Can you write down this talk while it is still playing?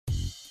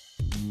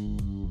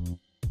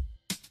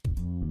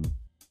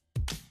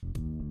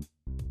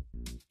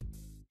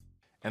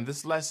In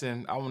this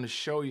lesson, I want to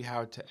show you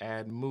how to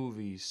add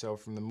movies. So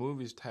from the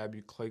Movies tab,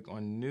 you click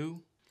on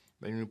New,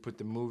 then you put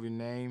the movie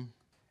name.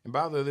 And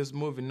by the way, this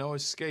movie, No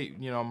Escape,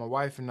 my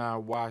wife and I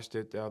watched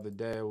it the other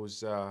day. It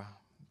was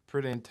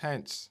pretty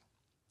intense,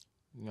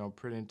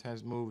 pretty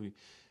intense movie.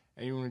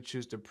 And you want to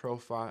choose the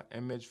profile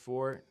image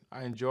for it.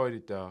 I enjoyed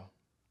it though.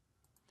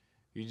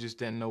 You just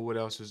didn't know what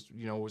else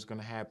was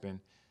going to happen.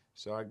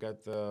 So I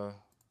got the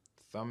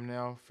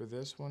thumbnail for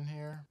this one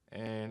here,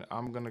 and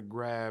I'm going to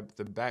grab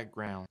the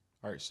background.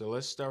 All right, so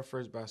let's start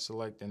first by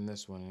selecting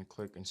this one and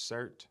click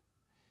Insert,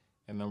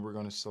 and then we're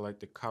going to select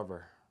the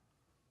cover,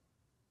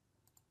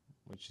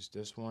 which is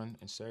this one,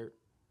 Insert.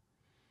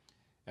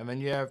 And then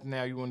you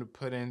want to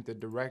put in the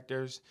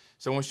directors.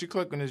 So once you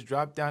click on this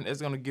drop down, it's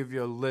going to give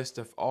you a list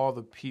of all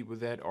the people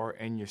that are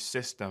in your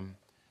system.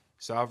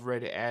 So I've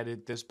already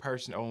added this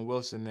person, Owen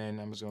Wilson, then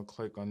I'm just going to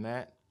click on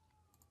that.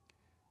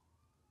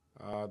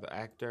 The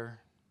actor,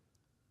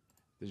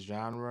 the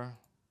genre,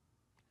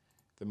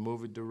 the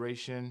movie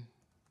duration,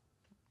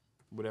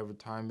 whatever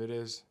time it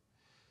is,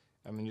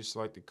 and then you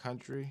select the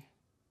country,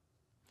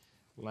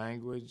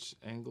 language,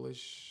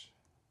 English.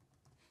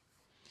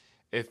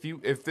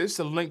 If there's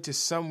a link to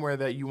somewhere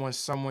that you want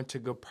someone to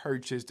go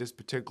purchase this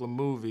particular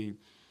movie,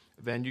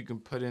 then you can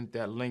put in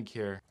that link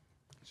here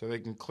so they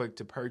can click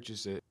to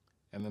purchase it,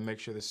 and then make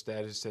sure the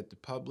status is set to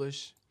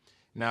publish.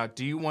 Now,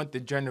 do you want the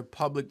general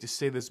public to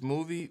see this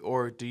movie,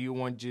 or do you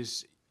want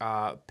just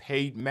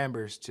paid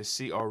members to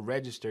see or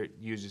registered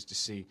users to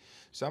see?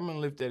 So I'm going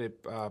to leave that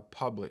at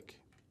public.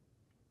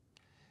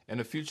 In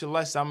the future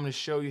lesson, I'm going to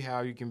show you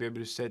how you can be able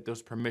to set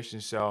those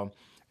permissions. So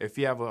if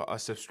you have a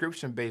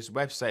subscription-based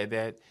website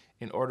that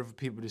in order for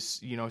people to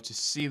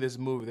see this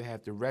movie, they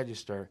have to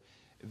register,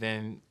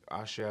 then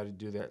I'll show you how to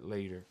do that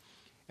later.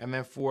 And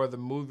then for the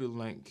movie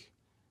link,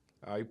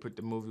 you put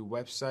the movie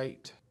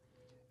website,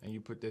 and you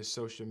put the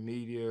social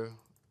media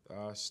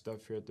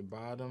stuff here at the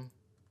bottom.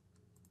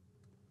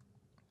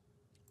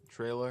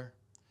 Trailer.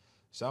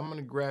 So I'm going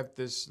to grab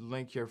this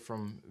link here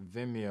from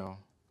Vimeo,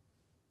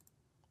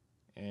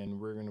 and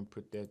we're going to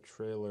put that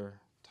trailer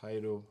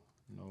title,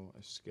 No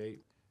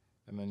Escape,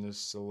 and then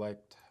just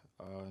select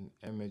an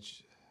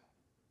image.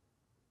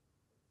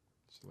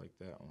 Select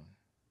that one.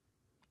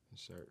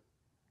 Insert.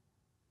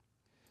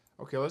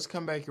 Okay, let's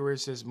come back here where it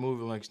says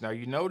movie links. Now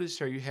you notice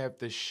here you have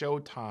the show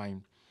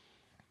time.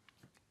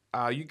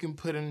 You can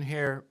put in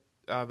here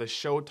the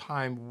show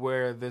time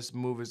where this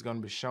movie is going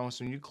to be shown.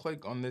 So when you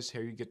click on this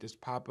here, you get this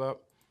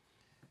pop-up.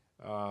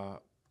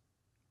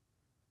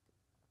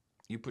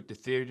 You put the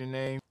theater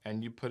name,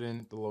 and you put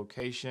in the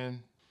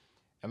location,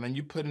 and then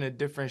you put in the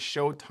different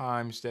show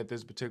times that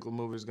this particular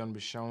movie is going to be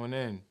showing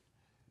in.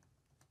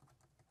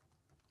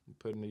 You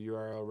put in the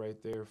URL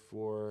right there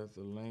for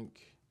the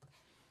link.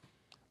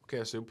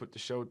 Okay, so you put the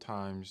show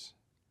times,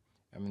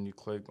 and then you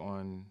click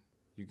on,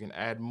 you can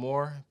add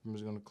more. I'm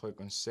just going to click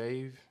on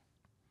Save.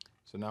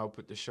 So now I'll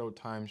put the show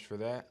times for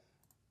that.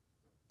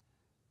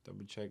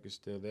 Double check it's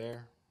still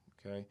there.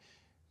 Okay.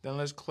 Then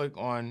let's click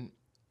on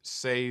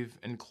Save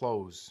and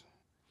Close.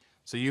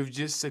 So you've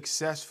just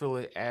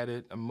successfully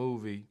added a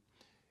movie.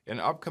 In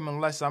the upcoming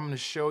lesson, I'm going to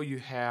show you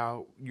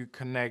how you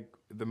connect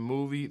the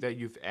movie that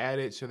you've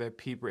added so that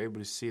people are able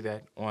to see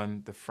that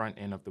on the front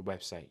end of the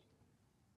website.